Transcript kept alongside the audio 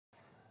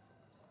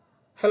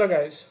Hello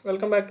guys,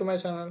 welcome back to my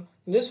channel.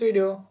 In this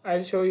video,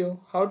 I'll show you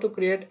how to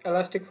create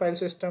Elastic File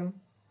System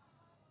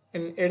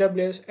in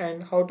AWS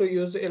and how to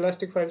use the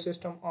Elastic File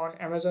System on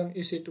Amazon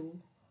EC2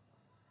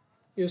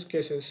 use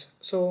cases.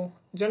 So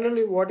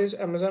generally what is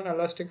Amazon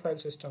Elastic File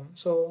System?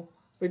 So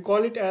we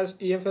call it as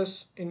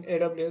EFS in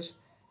AWS,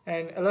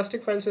 and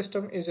Elastic File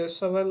System is a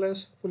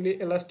serverless fully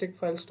elastic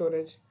file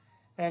storage,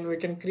 and we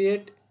can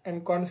create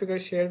and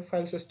configure shared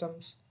file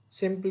systems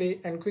simply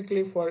and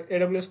quickly for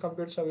AWS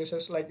compute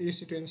services like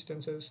EC2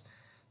 instances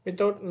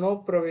without no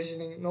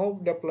provisioning, no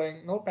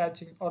deploying, no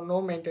patching or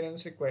no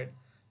maintenance required.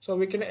 So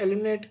we can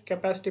eliminate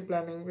capacity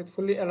planning with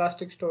fully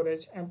elastic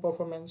storage and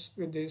performance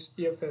with this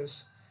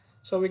EFS.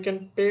 So we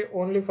can pay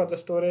only for the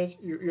storage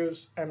you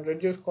use and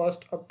reduce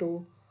cost up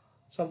to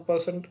some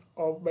percent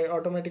of by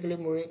automatically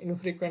moving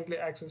infrequently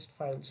accessed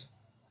files.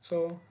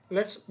 So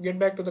let's get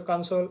back to the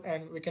console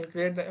and we can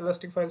create the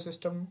Elastic File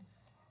System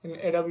in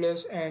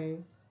AWS,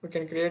 and we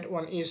can create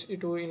one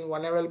EC2 in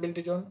one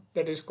availability zone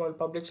that is called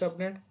public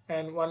subnet,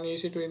 and one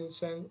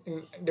EC2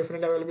 in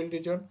different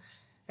availability zone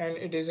and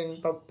it is in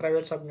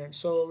private subnet.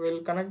 So we'll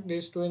connect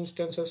these two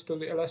instances to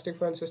the Elastic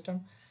File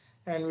System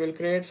and we'll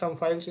create some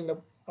files in the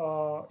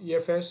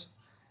EFS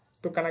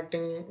to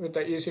connecting with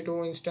the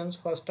EC2 instance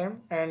first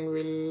time, and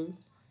we'll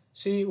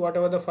see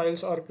whatever the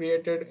files are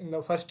created in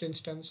the first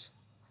instance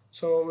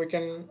so we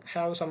can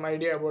have some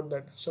idea about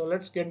that. So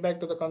let's get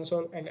back to the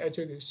console and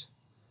achieve this.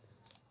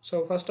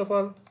 So first of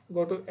all,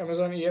 go to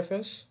Amazon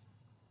EFS.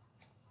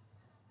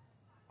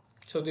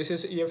 So this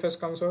is EFS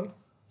console.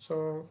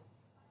 So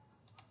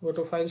go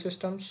to file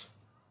systems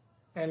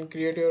and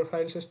create your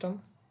file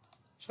system.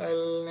 So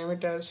I'll name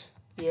it as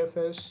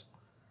EFS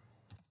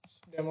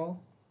demo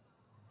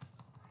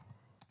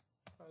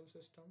file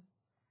system,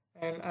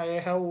 and I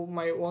have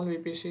my own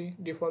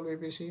VPC, default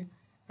VPC,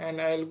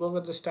 and I'll go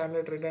with the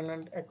standard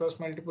redundant across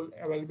multiple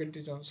availability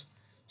zones.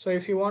 So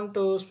if you want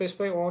to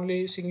specify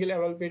only single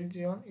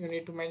availability zone, you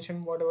need to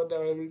mention whatever the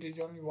availability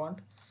zone you want,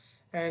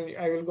 and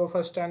I will go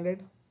for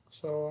standard.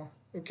 So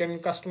you can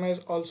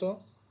customize also.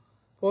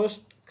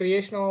 Post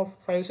creation of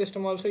file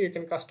system also you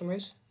can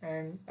customize,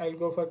 and I'll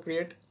go for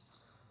create.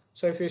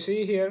 So if you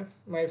see here,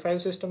 my file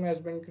system has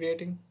been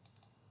creating,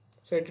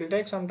 so it will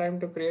take some time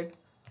to create.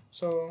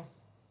 So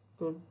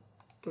to,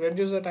 to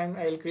reduce the time,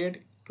 I will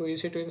create two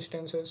EC2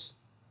 instances.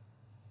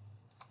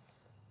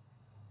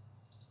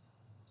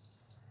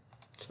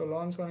 So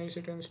launch one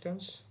EC2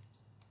 instance.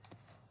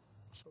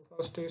 So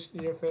first is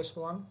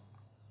EFS1.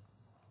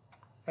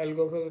 I'll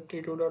go for the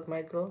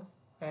t2.micro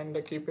and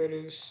the key pair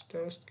is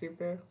test key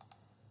pair.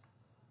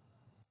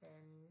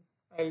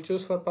 And I'll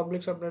choose for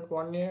public subnet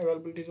 1A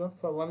availability zone.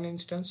 For one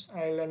instance,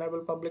 I'll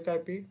enable public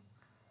IP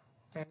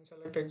and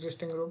select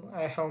existing group.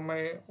 I have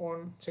my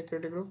own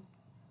security group.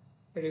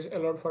 It is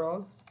allowed for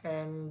all,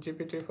 and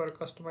GP3 for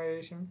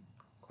customization,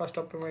 cost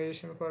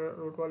optimization for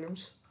root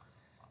volumes,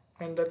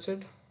 and that's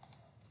it.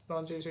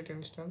 Launch EC2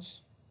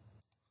 instance,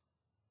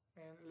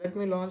 and let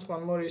me launch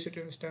one more EC2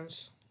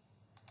 instance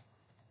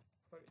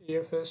for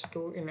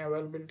EFS2 in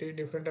availability,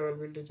 different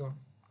availability zone.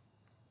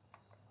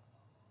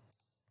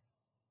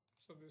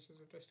 So this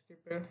is a test key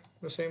pair,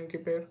 the same key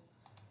pair,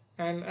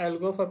 and I'll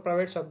go for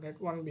private subnet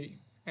 1B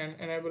and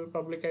enable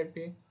public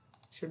IP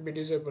should be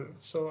disabled.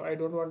 So I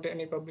don't want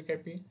any public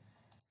IP,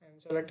 and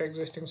select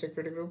existing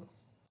security group,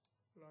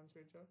 launch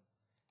switcher,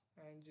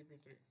 and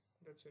GP3.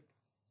 That's it.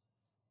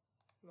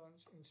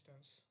 Launch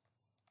instance.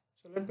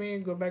 So let me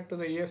go back to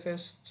the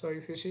EFS. So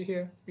if you see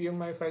here, view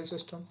my file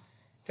system,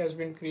 it has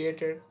been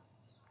created.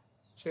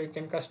 So you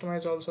can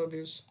customize also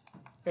this.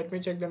 Let me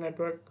check the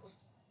network.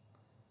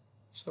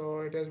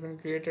 So it has been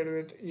created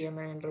with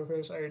EMI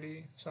interface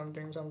ID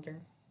something something.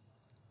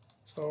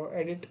 So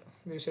edit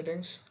the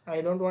settings.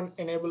 I don't want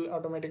enable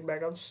automatic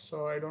backups,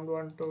 so I don't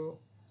want to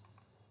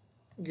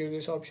give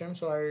this option.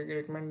 So I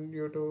recommend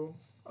you to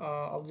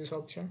off this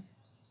option.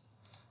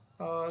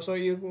 So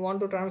you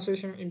want to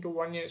transition into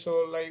 1A.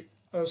 So like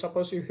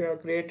suppose if you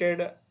have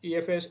created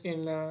EFS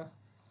in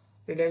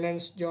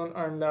redundant zone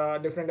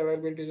and different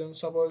availability zones.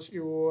 Suppose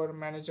your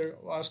manager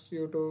asks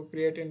you to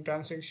create in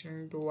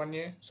transition to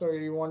 1A, so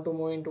you want to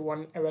move into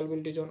one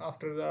availability zone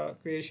after the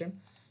creation.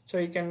 So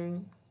you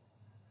can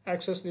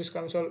access this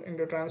console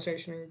into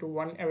transitioning to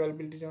one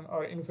availability zone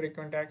or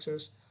infrequent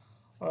access,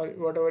 or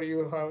whatever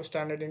you have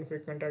standard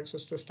infrequent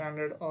access to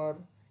standard, or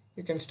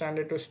you can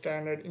standard to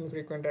standard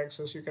infrequent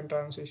access you can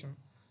transition.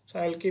 So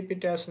I'll keep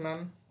it as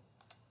none,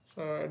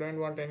 so I don't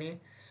want any.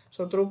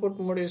 So throughput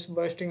mode is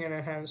bursting and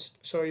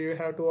enhanced, so you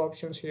have two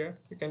options here,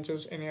 you can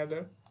choose any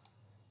other.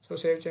 So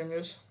save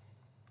changes,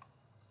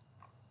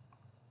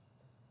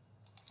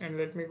 and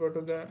let me go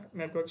to the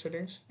network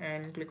settings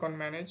and click on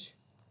manage.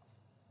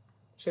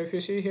 So if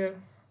you see here,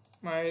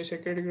 my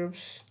security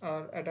groups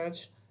are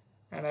attached,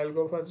 and I'll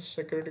go for the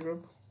security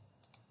group.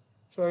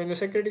 So in the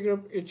security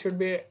group it should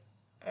be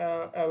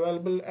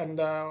available, and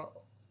the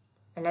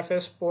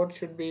NFS port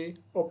should be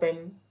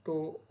open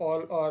to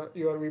all, or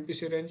your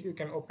VPC range you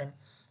can open.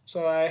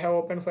 So I have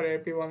opened for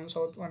AP1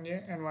 South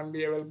 1A and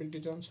 1B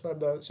availability zones for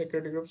the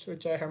security groups,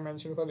 which I have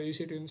mentioned for the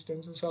EC2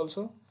 instances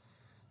also.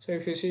 So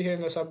if you see here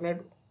in the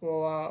subnet,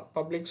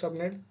 public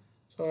subnet,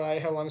 so I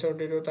have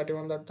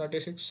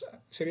 172.31.36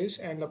 series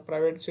and the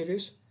private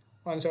series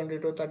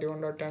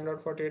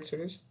 172.31.10.48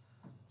 series.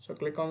 So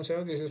click on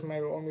save. This is my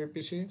own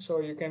VPC,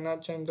 so you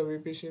cannot change the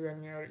VPC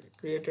when you are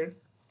created.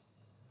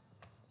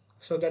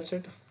 So that's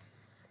it.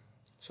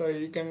 So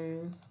you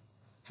can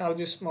have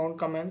this mount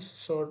commands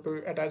so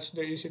to attach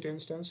the EC2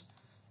 instance.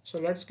 So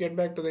let's get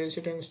back to the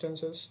EC2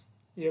 instances.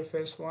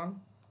 EFS1.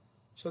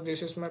 So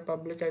this is my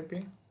public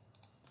IP.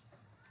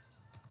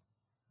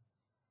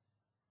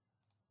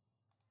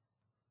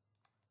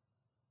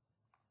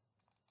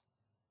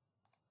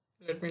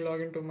 Let me log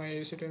into my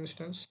EC2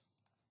 instance.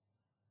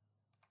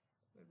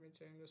 Let me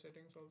change the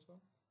settings also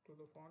to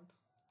the font.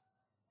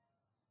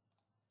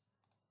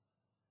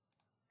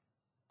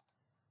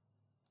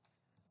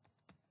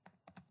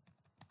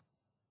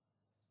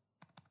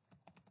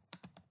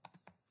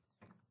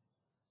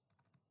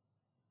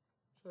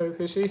 So if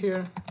you see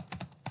here,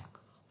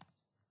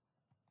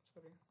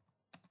 sorry.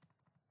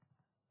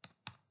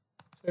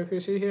 So if you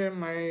see here,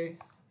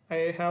 I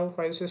have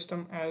file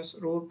system as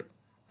root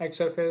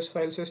XFS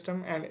file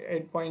system and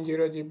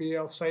 8.0 GB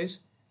of size,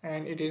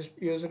 and it is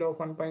used of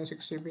 1.6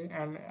 GB,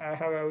 and I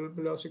have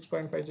available of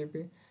 6.5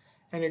 GB,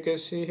 and you can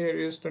see here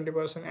is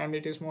 20% and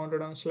it is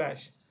mounted on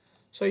slash.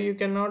 So you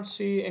cannot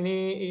see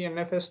any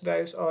NFS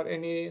drives or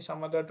any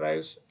some other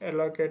drives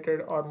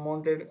allocated or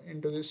mounted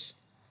into this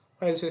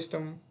file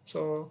system.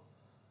 So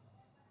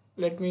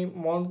let me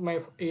mount my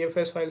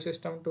EFS file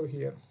system to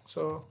here.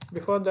 So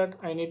before that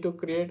I need to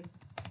create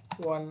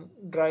one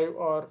drive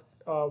or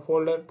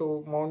folder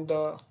to mount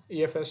the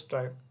EFS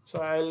drive.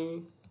 So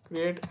I'll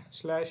create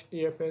slash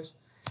EFS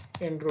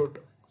in root.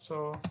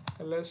 So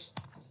ls,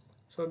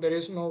 so there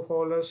is no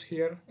folders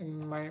here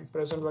in my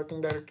present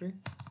working directory,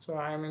 so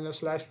I am in the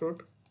slash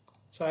root.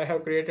 So I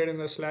have created in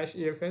the slash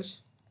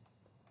EFS.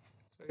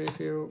 So if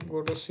you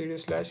go to cd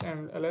slash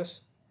and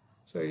ls,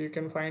 so you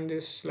can find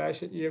this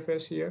slash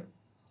EFS here.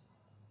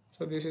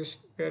 So this is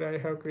where I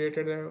have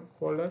created a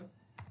folder.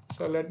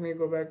 So let me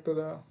go back to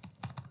the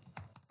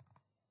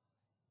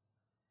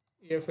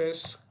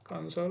EFS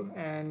console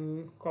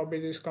and copy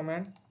this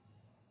command.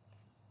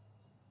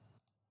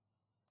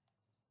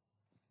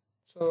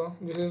 So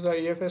this is the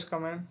EFS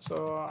command.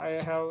 So I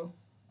have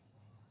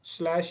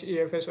slash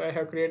EFS. So I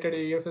have created a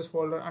EFS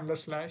folder under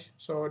slash.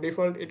 So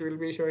default it will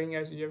be showing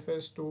as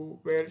EFS to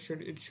where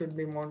should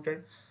be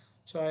mounted.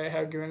 So I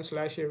have given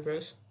slash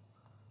EFS.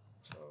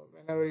 So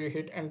whenever you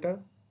hit enter,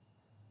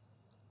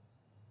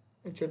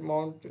 it should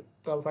mount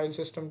the file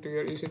system to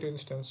your EC2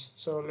 instance.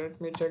 So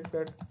let me check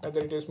that whether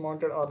it is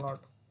mounted or not.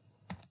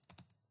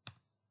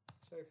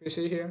 So if you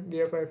see here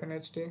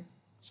df-ht,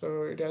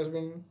 so it has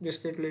been,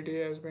 this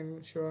utility has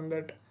been shown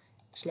that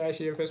slash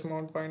EFS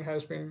mount point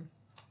has been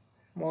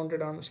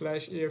mounted on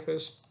slash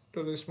EFS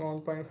to this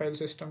mount point file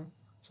system.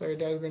 So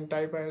it has been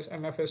typed as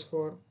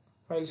NFS4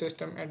 file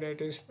system, and it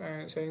is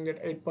saying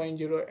that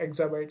 8.0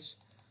 exabytes.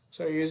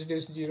 So use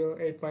this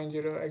 8.0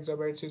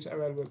 exabytes is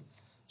available.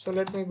 So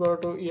let me go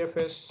to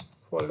EFS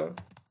folder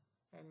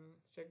and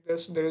check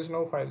this. There is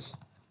no files.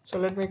 So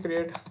let me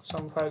create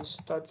some files.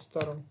 That's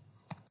Tarun.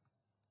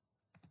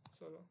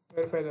 So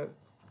verify that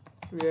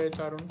vi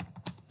Tarun.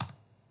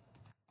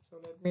 So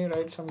let me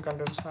write some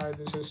contents. Hi,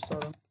 this is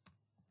Tarun.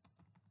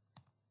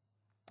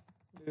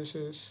 This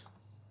is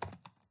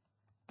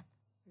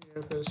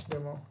EFS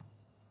demo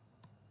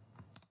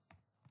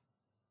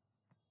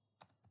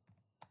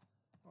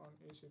on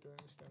EC2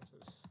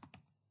 instances.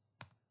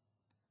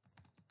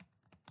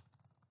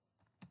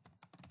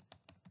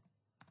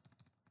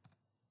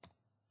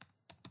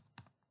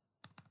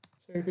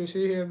 So if you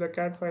see here the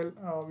cat file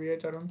vi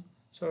Tarun,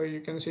 so you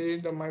can see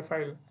the my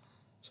file.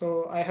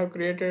 So I have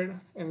created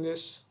in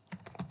this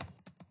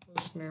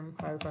first name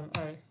hyphen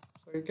I.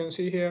 So you can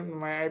see here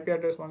my IP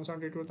address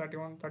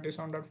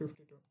 172.137.52.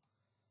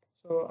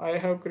 So I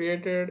have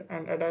created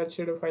and attached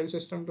a file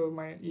system to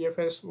my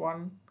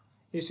EFS1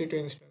 EC2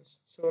 instance.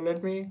 So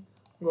let me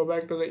go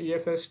back to the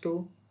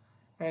EFS2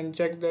 and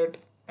check that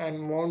and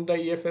mount the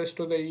EFS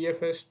to the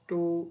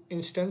EFS2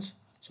 instance.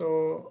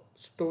 So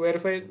to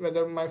verify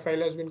whether my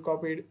file has been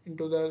copied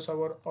into the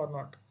server or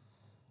not.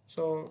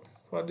 So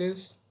for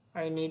this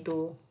I need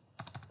to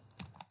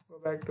go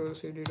back to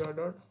cd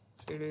dot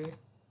cd.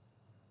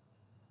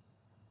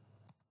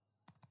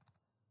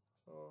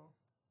 So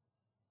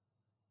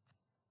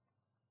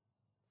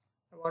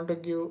I want to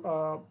give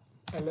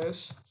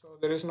ls. So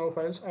there is no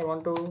files. I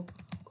want to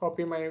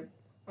copy my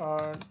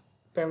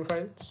PEM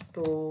files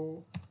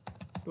to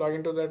log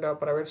into that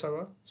private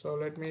server. So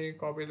let me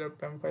copy the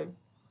PEM file.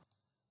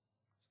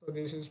 So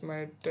this is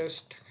my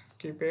test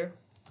key pair.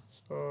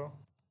 So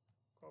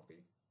copy.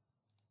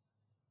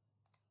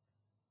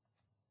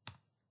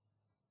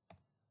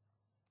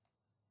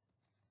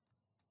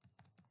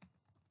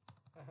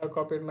 I have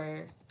copied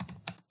my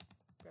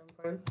PEM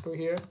file to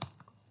here.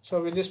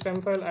 So with this PEM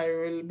file I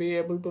will be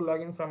able to log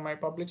in from my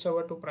public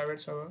server to private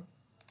server.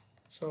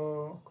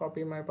 So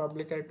copy my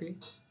public IP.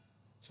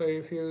 So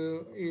if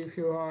you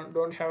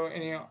don't have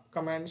any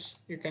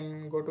commands, you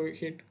can go to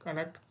hit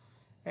connect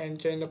and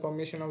change the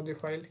permission of the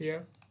file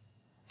here,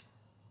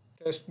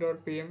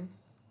 test.pm.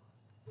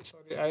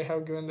 Sorry, I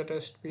have given the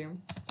test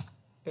pm.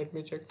 Let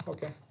me check.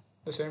 Okay,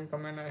 the same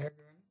command I have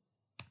given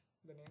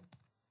the name,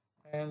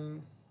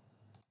 and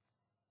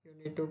you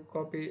need to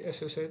copy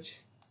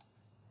ssh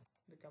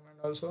the command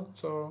also.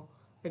 So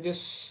with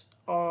this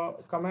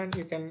command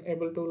you can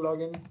able to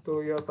log in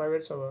to your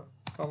private server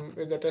from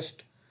with the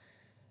test.pem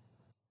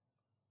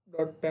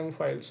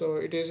file. So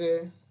it is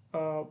a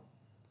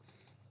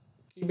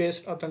key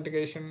based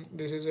authentication.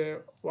 This is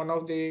a one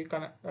of the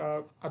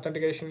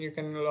authentication you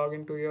can log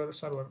into your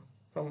server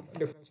from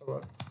different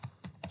server.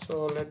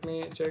 So let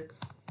me check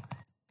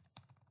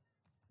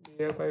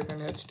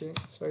df-ht.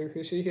 So if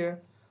you see here,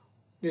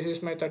 this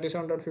is my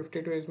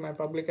 37.52 is my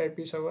public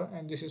IP server,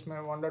 and this is my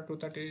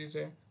 1.230 is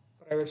a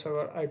private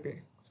server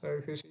IP. So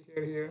if you see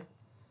here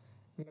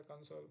in the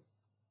console,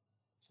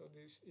 so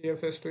this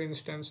EFS2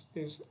 instance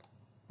is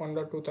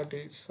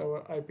 1.230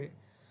 server IP.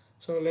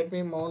 So let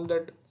me mount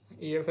that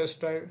EFS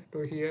drive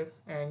to here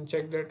and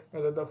check that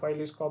whether the file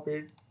is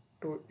copied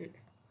to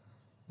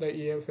the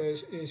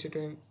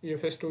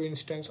EFS2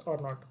 instance or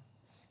not.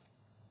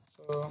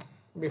 So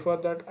before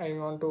that I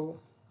want to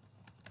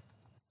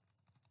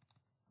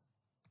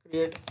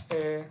create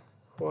a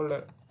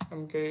folder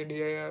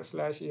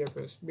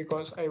mkdir/efs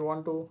because I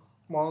want to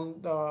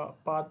mount the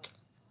path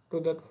to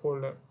that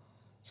folder.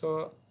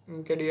 So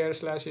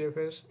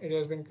mkdir/efs, it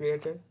has been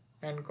created,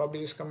 and copy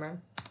this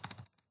command.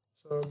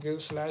 So give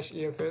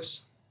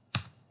 /efs.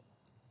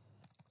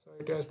 So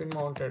it has been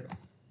mounted.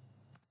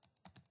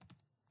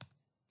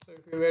 So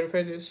if you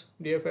verify this,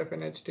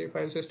 dff-nht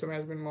file system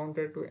has been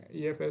mounted to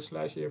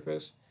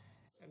EFS/EFS,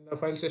 and the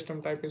file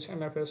system type is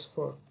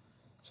NFS4.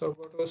 So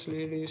go to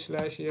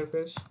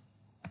cd/efs.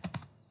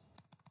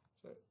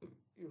 So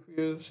if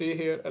you see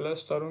here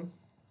ls Tarun,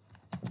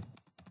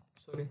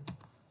 sorry,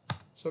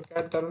 so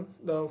cat Tarun,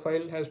 the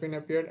file has been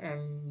appeared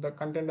and the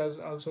content has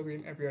also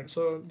been appeared.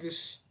 So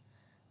this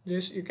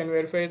you can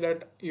verify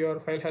that your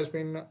file has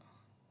been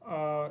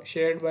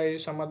shared by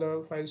some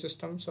other file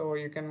system. So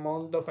you can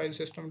mount the file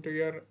system to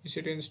your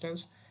EC2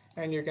 instance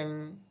and you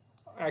can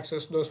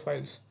access those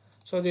files.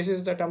 So this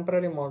is the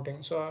temporary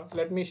mounting. So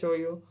let me show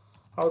you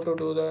how to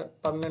do the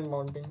permanent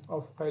mounting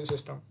of file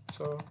system.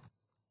 So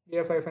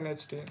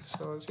df-ht,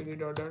 so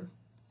cd.dot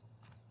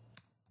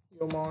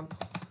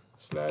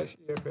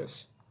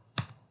umount/efs.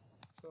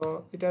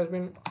 So it has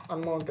been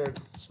unmounted,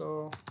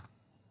 so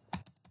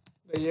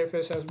the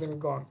EFS has been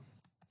gone.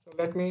 So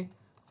let me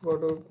go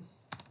to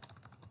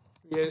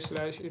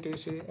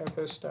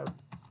va/etc/fs tab.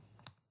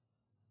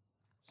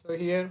 So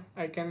here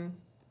I can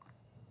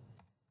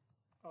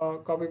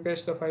copy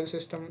paste the file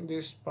system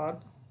this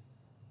path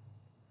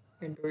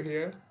into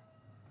here,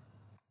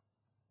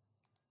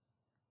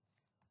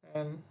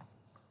 and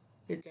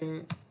you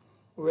can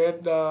where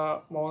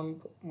the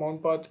mount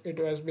path it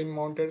has been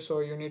mounted.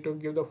 So you need to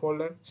give the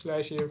folder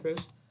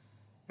 /efs,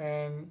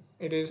 and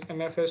it is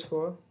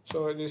NFS4.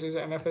 So this is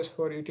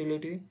NFS4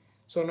 utility.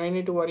 So no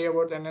need to worry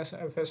about the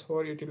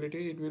NFS4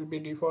 utility. It will be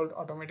default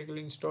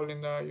automatically installed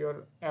in the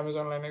your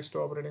Amazon Linux 2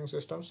 operating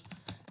systems.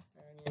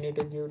 And you need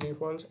to give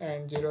defaults,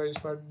 and 0 is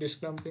for disk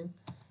dumping,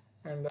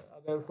 and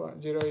other for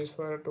 0 is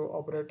for to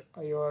operate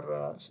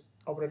your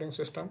operating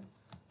system.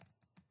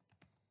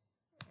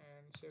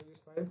 And save this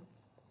file.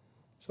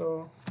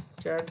 So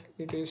cat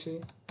etc.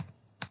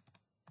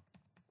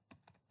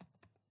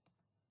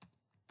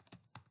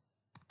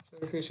 So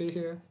if you see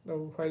here,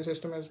 the file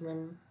system has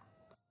been,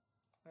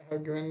 I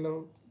have given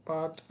the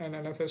path and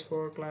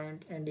NFS4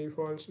 client and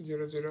defaults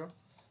 00.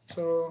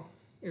 So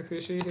if you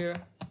see here,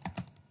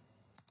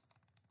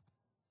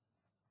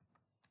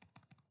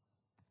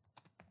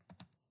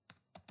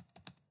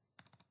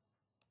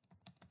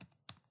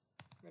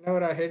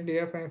 whenever I hit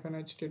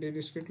df-ht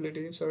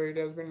discretely, so it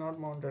has been not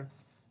mounted.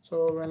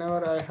 So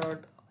whenever I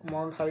had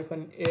mount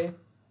 -a,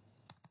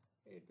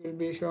 it will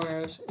be shown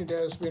as it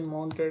has been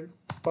mounted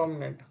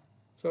permanent.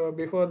 So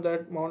before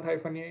that mount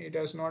 -a, it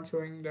is not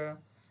showing the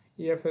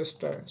EFS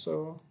tag.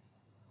 So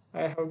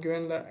I have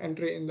given the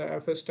entry in the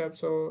FS tab.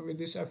 So with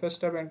this FS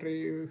tab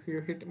entry, if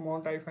you hit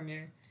mount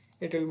 -a,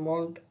 it will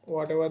mount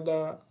whatever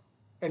the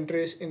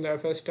entries in the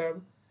FS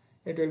tab.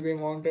 It will be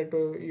mounted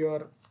to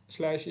your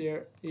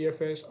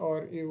 /EFS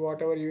or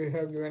whatever you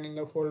have given in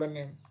the folder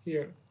name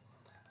here.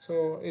 So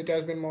it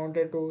has been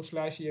mounted to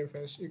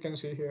 /EFS. You can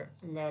see here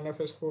in the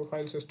NFS4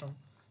 file system.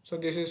 So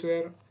this is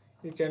where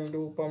you can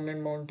do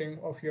permanent mounting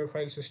of your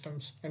file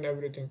systems and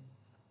everything.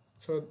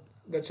 So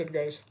that's it,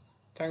 guys.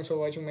 Thanks for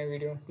watching my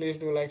video. Please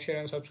do like, share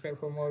and subscribe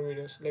for more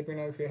videos. Let me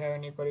know if you have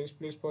any queries.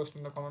 Please post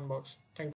in the comment box. Thank you.